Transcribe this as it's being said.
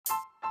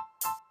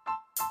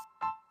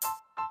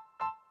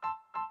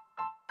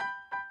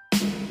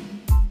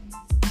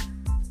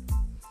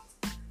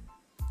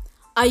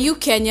Are you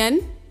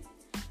Kenyan?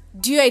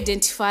 Do you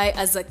identify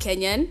as a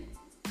Kenyan?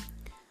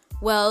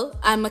 Well,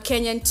 I'm a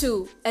Kenyan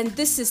too, and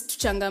this is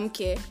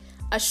Tuchangamke,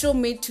 a show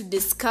made to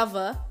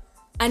discover,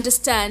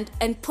 understand,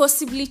 and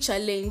possibly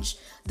challenge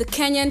the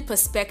Kenyan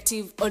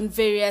perspective on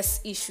various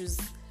issues.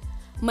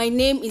 My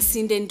name is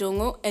Sinde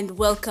Ndongo, and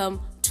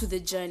welcome to the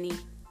journey.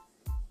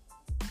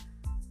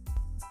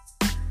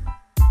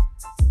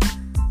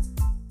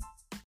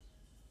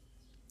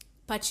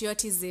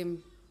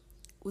 Patriotism,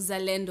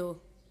 uzalendo.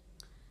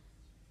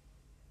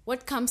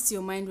 What comes to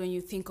your mind when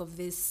you think of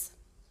this?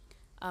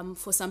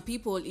 For some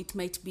people, it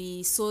might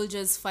be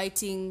soldiers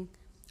fighting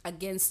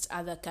against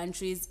other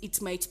countries. It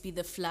might be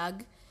the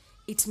flag.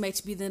 It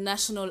might be the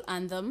national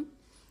anthem.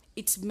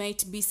 It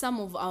might be some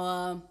of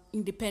our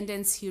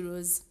independence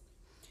heroes.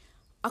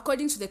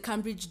 According to the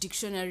Cambridge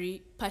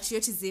Dictionary,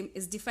 patriotism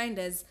is defined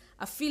as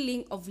a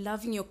feeling of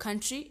loving your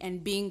country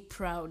and being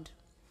proud.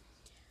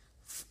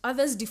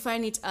 Others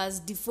define it as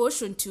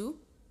devotion to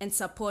and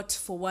support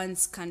for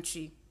one's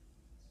country.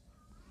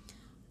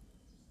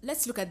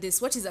 Let's look at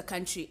this. What is a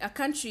country? A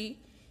country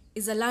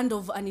is a land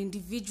of an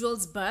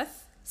individual's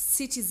birth,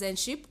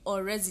 citizenship,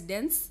 or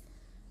residence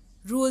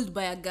ruled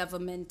by a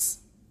government.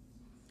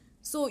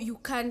 So you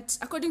can't,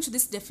 according to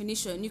this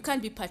definition, you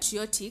can't be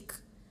patriotic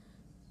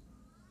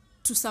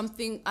to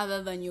something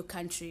other than your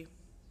country.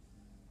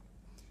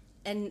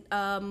 And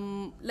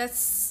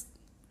let's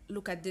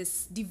look at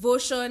this.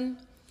 Devotion,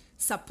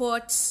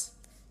 support,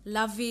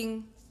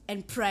 loving,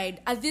 and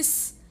pride. Are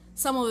these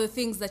some of the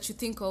things that you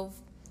think of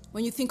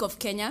when you think of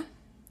Kenya?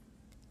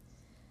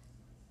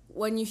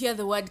 When you hear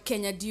the word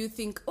Kenya, do you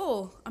think,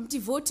 oh, I'm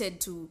devoted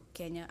to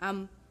Kenya,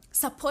 I'm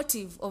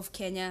supportive of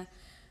Kenya,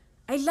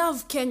 I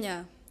love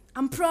Kenya,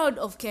 I'm proud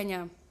of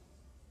Kenya?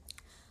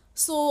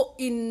 So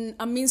in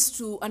a means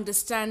to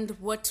understand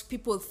what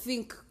people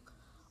think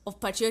of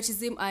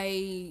patriotism,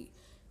 I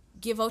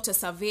gave out a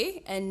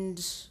survey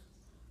and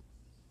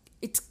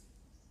it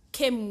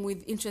came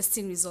with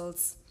interesting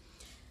results.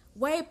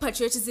 Why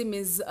patriotism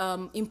is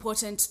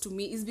important to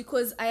me is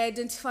because I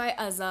identify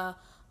as a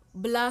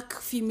black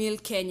female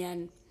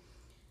Kenyan.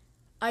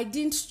 I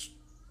didn't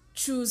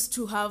choose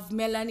to have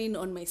melanin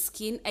on my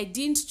skin. I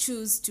didn't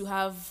choose to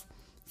have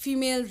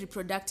female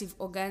reproductive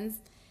organs.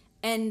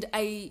 And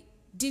I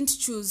didn't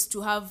choose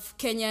to have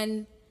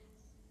Kenyan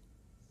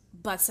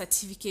birth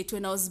certificate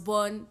when I was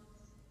born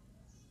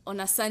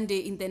on a Sunday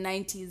in the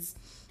 90s.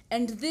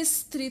 And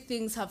these three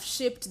things have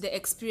shaped the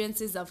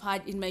experiences I've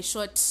had in my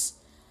short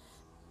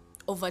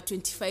over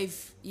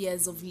 25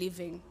 years of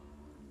living.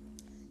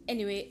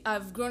 Anyway,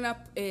 I've grown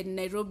up in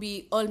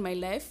Nairobi all my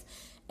life,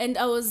 and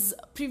I was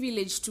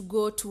privileged to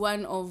go to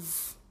one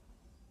of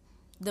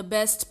the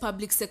best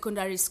public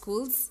secondary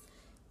schools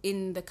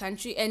in the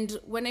country. And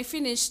when I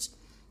finished,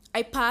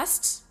 I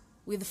passed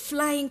with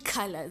flying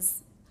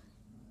colors.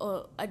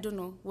 Or I don't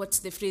know what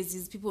the phrase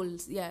is.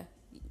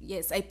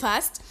 Yes, I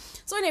passed.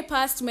 So when I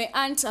passed, my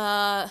aunt,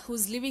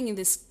 who's living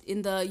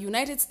in the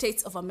United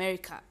States of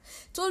America,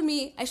 told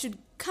me I should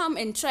come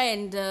and try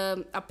and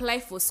apply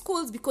for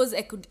schools because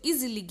I could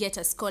easily get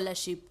a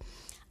scholarship.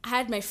 I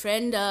had my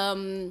friend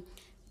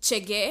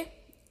Chege,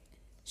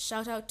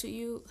 shout out to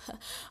you,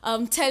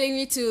 telling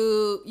me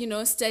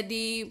to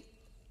study.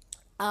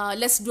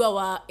 Let's do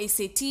our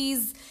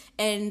SATs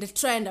and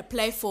try and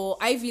apply for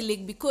Ivy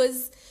League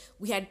because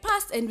we had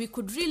passed and we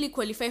could really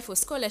qualify for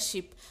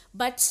scholarship.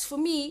 But for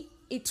me,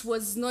 it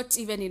was not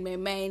even in my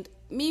mind.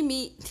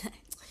 Mimi,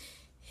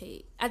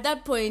 hey, at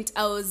that point,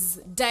 I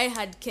was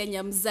diehard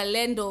Kenya,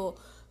 mzalendo,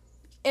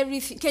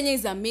 everything. Kenya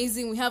is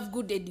amazing. We have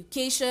good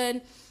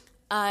education.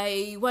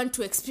 I want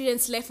to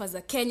experience life as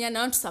a Kenyan.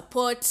 I want to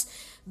support,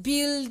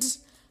 build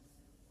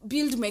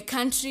my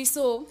country.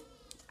 So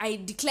I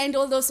declined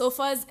all those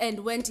offers and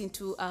went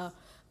into a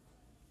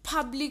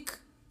public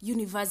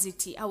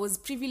university. I was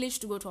privileged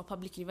to go to a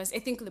public university.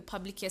 I think the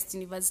publicest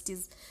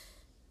universities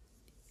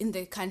in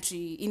the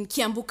country, in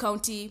Kiambu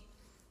County.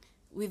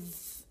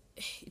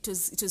 It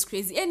was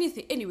crazy.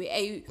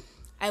 Anyway,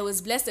 I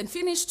was blessed and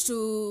managed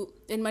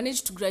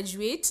to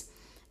graduate,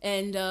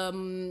 and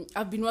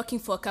I've been working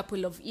for a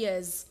couple of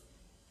years.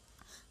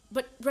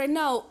 But right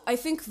now, I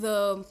think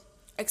the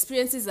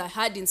experiences I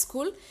had in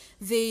school,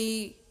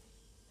 they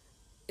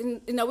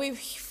in a way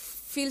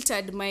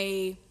filtered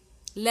my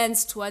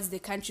lens towards the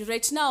country.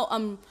 Right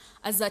now,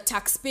 as a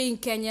tax-paying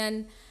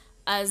Kenyan,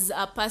 as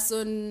a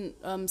person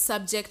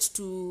subject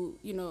to,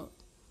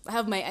 I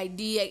have my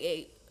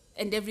ID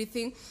and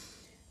everything.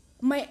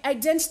 My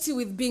identity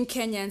with being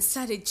Kenyan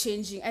started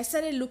changing. I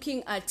started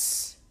looking at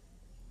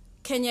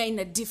Kenya in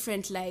a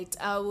different light.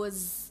 I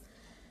was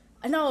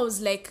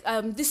like,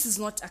 this is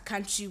not a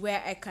country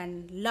where I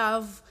can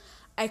love,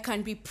 I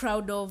can be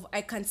proud of, I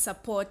can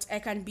support, I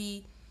can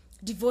be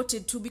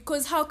devoted to,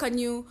 because how can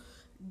you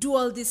do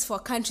all this for a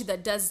country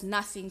that does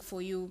nothing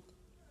for you?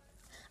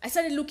 I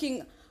started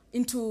looking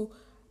into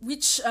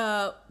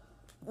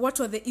what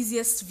were the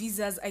easiest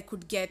visas I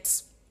could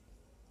get.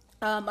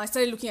 I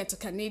started looking at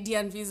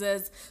Canadian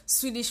visas,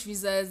 Swedish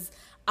visas.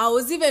 I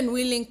was even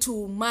willing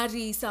to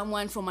marry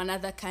someone from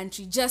another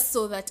country just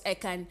so that I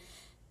can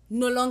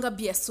no longer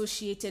be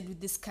associated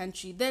with this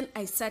country. Then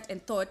I sat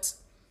and thought,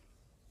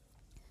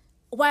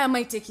 why am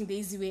I taking the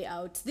easy way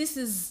out? This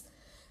is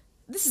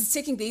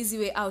taking the easy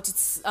way out.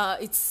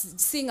 It's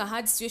seeing a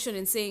hard situation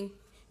and saying,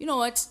 you know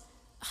what,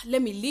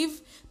 let me leave.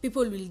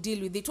 People will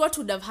deal with it. What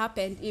would have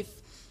happened if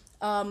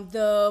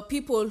the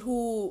people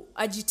who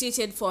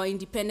agitated for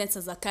independence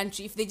as a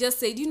country, if they just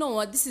said, you know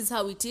what, this is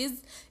how it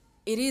is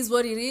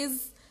what it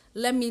is,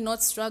 let me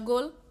not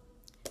struggle,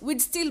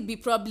 we'd still be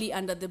probably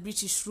under the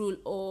British rule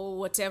or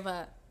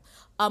whatever.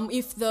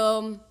 If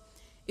the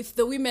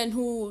women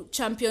who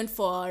championed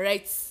for our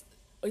rights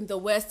in the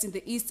West, in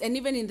the East, and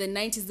even in the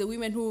 90s, the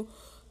women who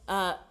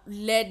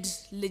led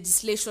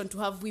legislation to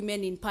have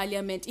women in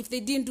parliament, if they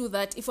didn't do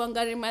that, if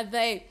Wangari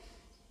Maathai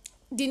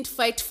didn't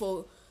fight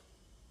for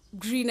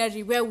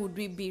greenery, where would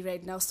we be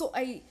right now? So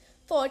I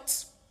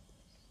thought,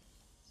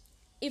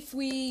 if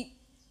we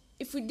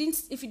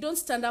don't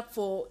stand up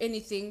for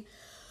anything,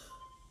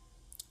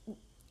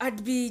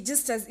 I'd be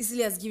just as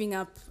easily as giving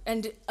up.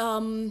 And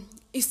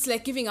it's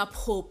like giving up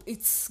hope.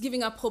 It's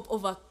giving up hope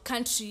of a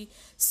country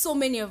so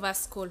many of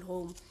us call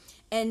home.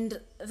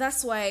 And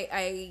that's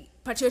why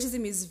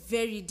patriotism is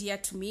very dear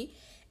to me.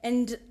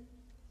 And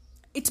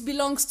it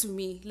belongs to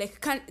me. Like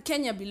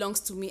Kenya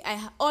belongs to me.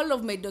 All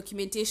of my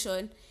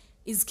documentation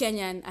is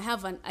Kenyan. I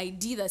have an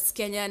ID that's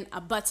Kenyan, a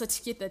birth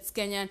certificate that's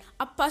Kenyan,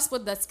 a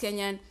passport that's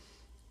Kenyan.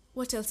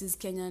 What else is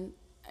Kenyan?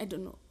 I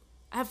don't know.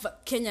 I have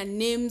Kenyan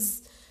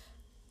names,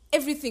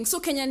 everything. So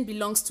Kenyan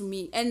belongs to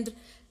me. And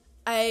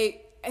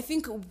I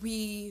think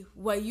we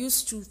were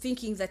used to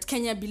thinking that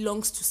Kenya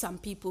belongs to some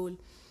people,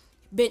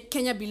 but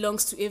Kenya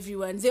belongs to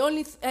everyone.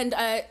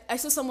 I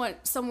saw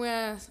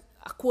somewhere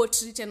a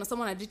quote written, or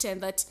someone had written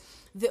that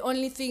the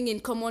only thing in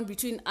common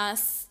between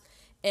us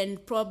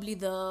and probably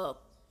the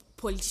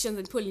politicians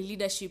and people in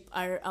leadership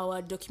are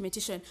our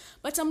documentation.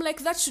 But I'm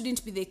like, that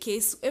shouldn't be the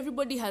case.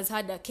 Everybody has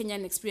had a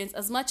Kenyan experience.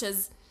 As much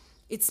as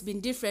it's been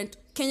different,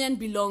 Kenyan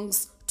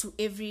belongs to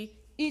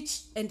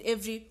each and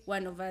every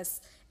one of us.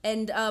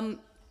 And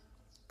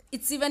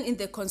it's even in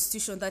the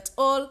constitution that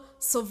all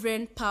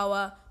sovereign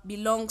power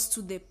belongs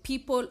to the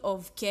people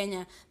of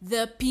Kenya.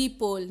 The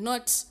people,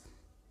 not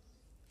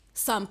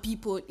some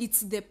people.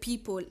 It's the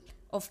people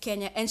of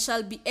Kenya, and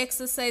shall be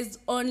exercised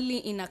only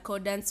in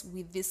accordance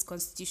with this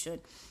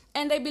constitution.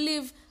 And I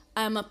believe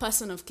I am a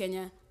person of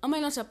Kenya. Am I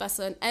not a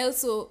person? I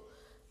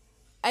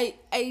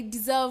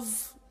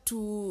deserve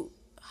to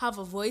have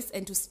a voice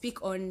and to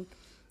speak on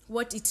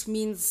what it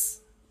means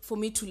for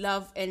me to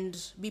love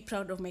and be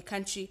proud of my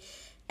country.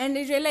 And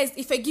I realized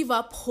if I give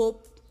up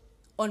hope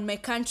on my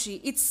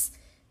country, it's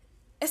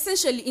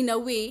essentially, in a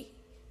way,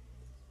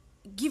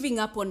 giving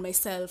up on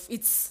myself.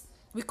 It's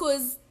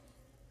because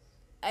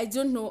I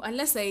don't know,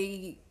 unless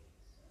I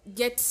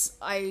get,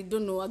 a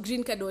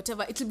green card or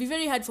whatever, it will be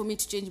very hard for me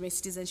to change my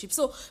citizenship.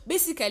 So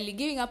basically,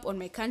 giving up on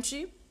my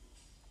country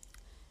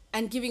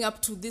and giving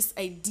up to this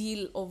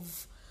ideal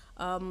of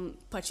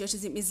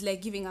patriotism is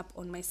like giving up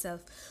on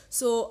myself.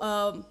 So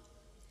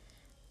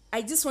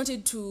I just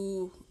wanted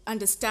to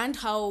understand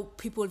how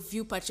people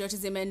view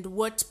patriotism and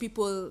what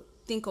people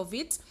think of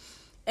it.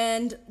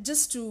 And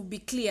just to be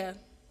clear,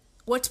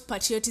 what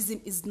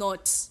patriotism is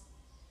not.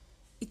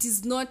 It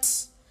is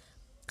not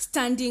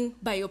standing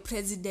by your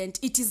president.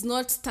 It is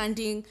not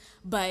standing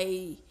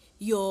by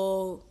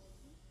your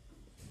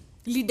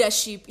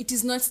leadership. It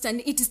is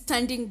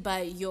standing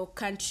by your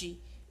country.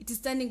 It is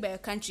standing by your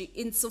country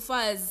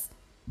insofar as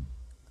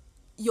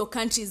your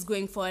country is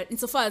going forward.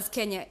 Insofar as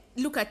Kenya,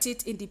 look at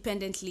it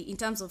independently in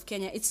terms of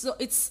Kenya.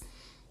 It's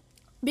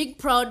being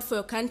proud for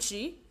your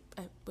country,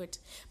 but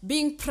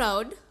being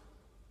proud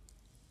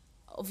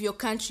of your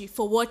country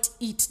for what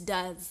it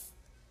does.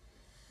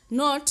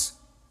 Not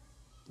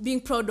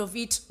being proud of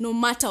it no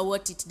matter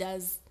what it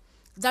does.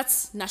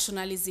 That's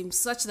nationalism,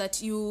 such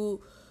that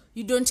you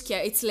don't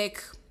care. It's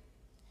like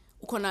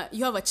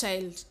you have a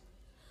child.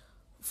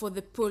 For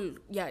the poll,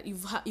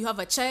 you have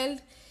a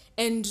child,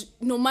 and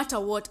no matter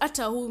what,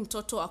 hata huyu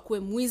mtoto akue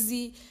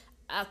mwizi,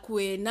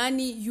 akue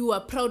nani, you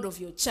are proud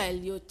of your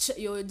child.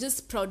 You're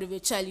just proud of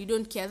your child. You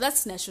don't care.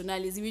 That's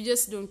nationalism. You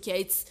just don't care.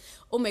 It's,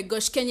 oh my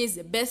gosh, Kenya is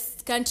the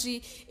best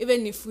country,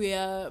 even if we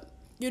are,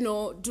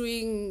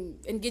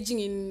 engaging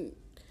in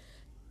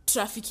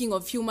trafficking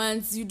of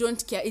humans. You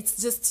don't care.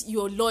 It's just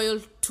you're loyal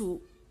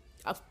to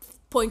a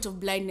point of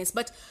blindness.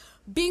 But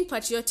being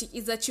patriotic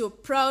is that you're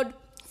proud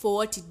for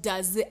what it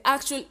does,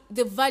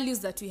 the values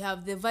that we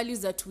have, the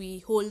values that we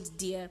hold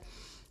dear.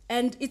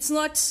 And it's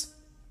not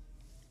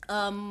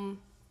loving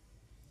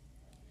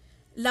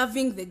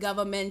the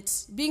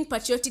government. Being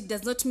patriotic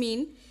does not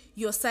mean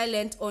you're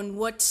silent on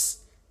what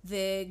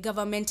the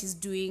government is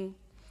doing,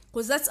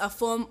 because that's a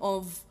form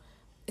of,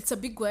 it's a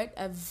big word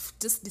I've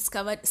just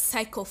discovered,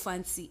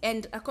 psychophancy.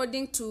 And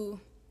according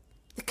to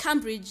the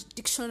Cambridge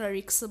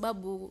Dictionary, kwa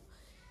sababu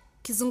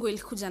kizungu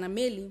ilikuja na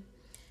meli,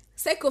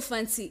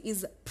 psychophancy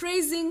is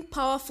praising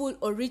powerful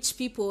or rich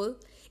people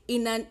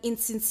in an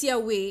insincere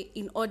way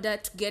in order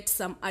to get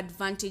some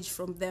advantage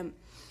from them.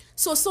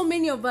 So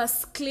many of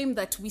us claim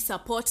that we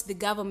support the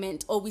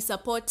government, or we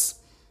support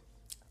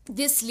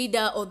this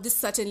leader or this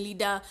certain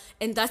leader,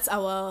 and that's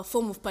our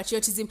form of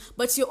patriotism,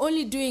 but you're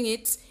only doing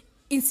it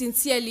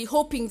insincerely,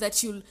 hoping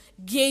that you'll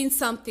gain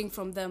something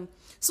from them.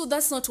 So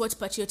that's not what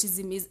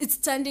patriotism is. It's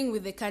standing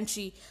with the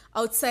country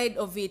outside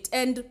of it.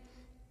 And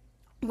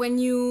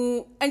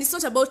it's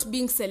not about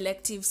being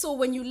selective. So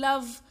when you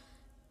love,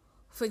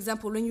 for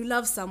example, when you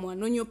love someone,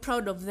 when you're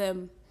proud of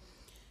them,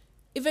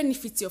 even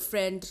if it's your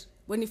friend,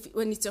 when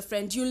it's your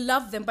friend, you'll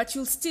love them, but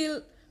you'll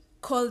still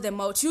call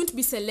them out. You won't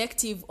be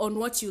selective on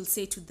what you'll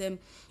say to them.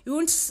 You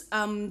won't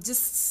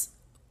just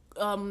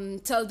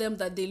tell them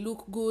that they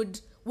look good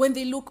when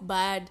they look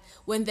bad,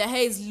 when their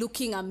hair is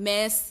looking a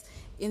mess,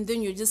 and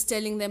then you're just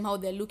telling them how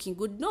they're looking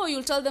good. No,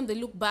 you'll tell them they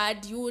look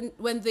bad.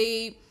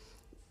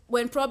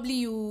 When probably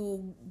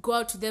you go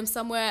out to them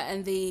somewhere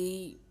and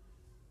they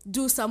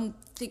do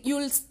something,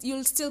 you'll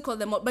still call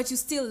them out, but you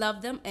still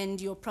love them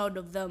and you're proud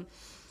of them.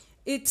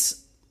 And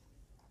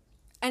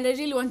I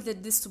really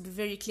wanted this to be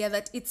very clear,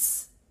 that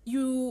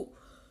you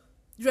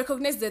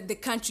recognize that the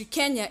country,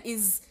 Kenya,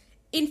 is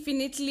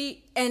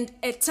infinitely and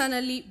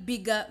eternally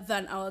bigger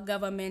than our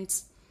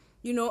government,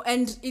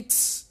 and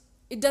it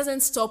doesn't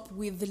stop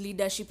with the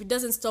leadership. It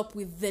doesn't stop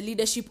with the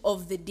leadership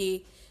of the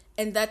day,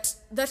 and that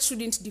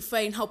shouldn't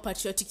define how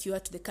patriotic you are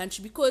to the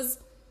country, because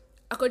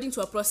according to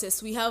our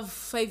process, we have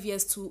 5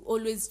 years to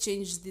always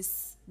change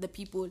the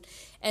people.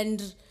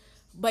 And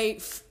by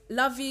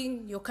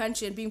loving your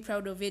country and being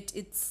proud of it,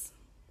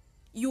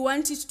 you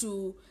want it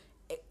to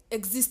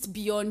exist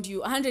beyond you.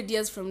 100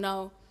 years from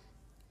now,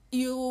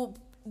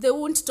 they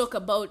might talk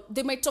about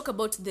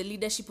the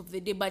leadership of the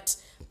day, but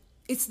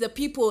it's the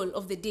people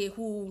of the day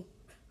who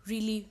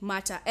really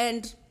matter.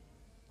 And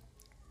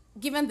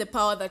given the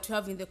power that we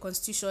have in the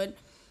Constitution,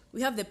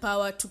 we have the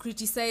power to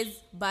criticize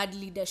bad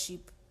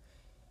leadership.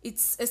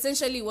 It's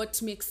essentially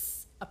what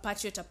makes a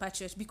patriot,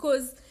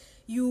 because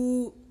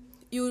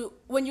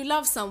when you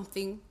love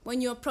something,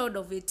 when you're proud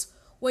of it,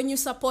 when you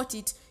support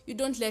it, you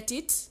don't let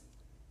it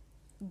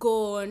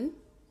go on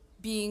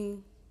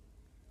being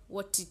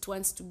what it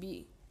wants to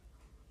be.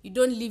 You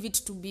don't leave it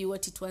to be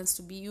what it wants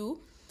to be. You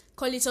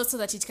call it out so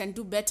that it can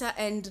do better.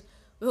 And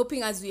we're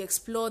hoping, as we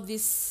explore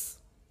this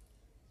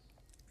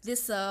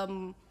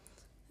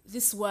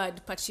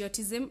word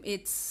patriotism,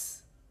 it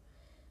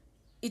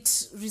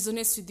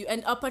resonates with you.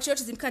 And our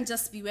patriotism can't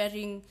just be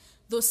wearing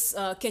those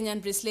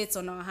Kenyan bracelets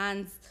on our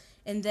hands,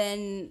 and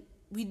then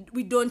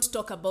we don't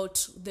talk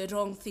about the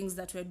wrong things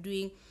that we're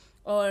doing,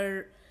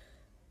 or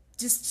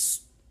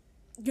just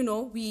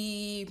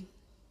we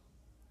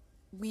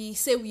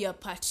say we are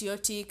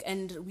patriotic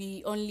and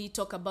we only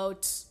talk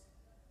about,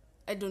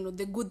 I don't know,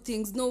 the good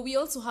things. No, we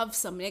also have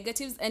some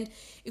negatives, and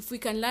if we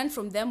can learn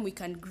from them, we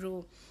can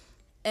grow.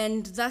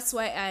 And that's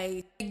why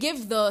I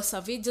gave the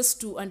survey, just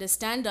to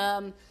understand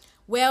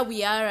where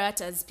we are at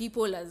as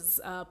people,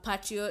 as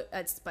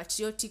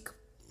patriotic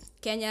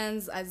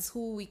Kenyans, as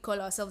who we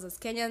call ourselves as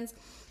Kenyans,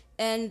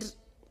 and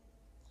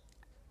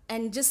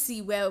just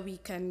see where we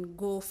can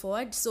go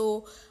forward.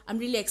 So I'm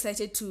really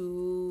excited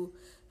to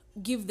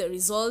give the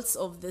results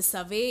of the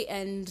survey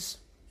and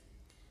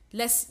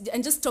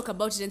just talk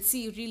about it and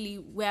see really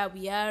where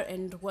we are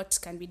and what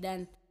can be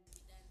done.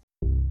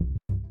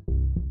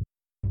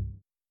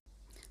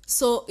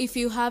 So if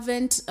you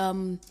haven't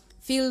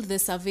filled the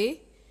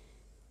survey,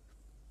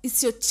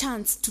 it's your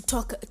chance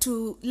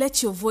to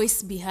let your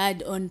voice be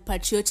heard on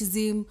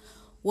patriotism,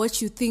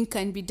 what you think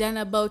can be done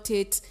about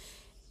it,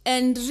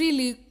 and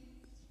really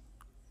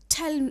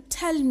tell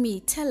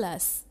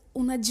us,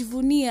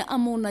 unajivunia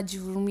ama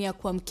unajivurumia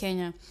kwa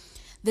Mkenya.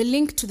 The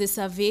link to the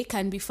survey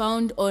can be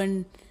found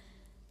on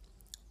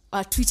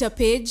our Twitter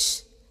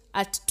page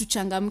at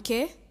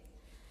Tuchangamke.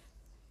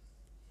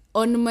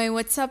 On my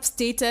WhatsApp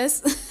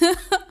status,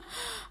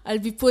 I'll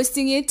be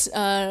posting it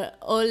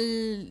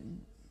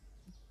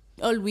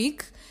all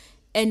week,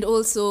 and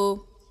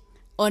also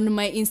on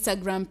my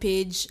Instagram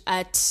page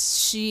at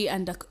she_c.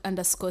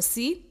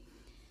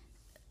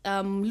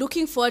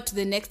 Looking forward to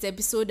the next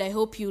episode. I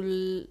hope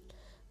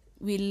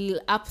we'll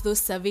up those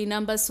survey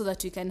numbers so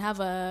that we can have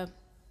a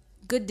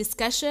good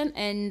discussion.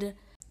 And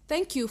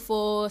thank you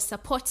for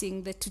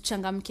supporting the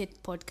Tuchangamke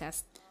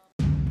podcast.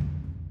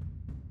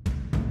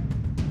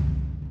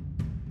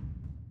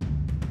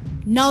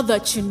 Now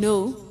that you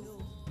know,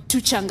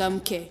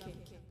 Tuchangamke.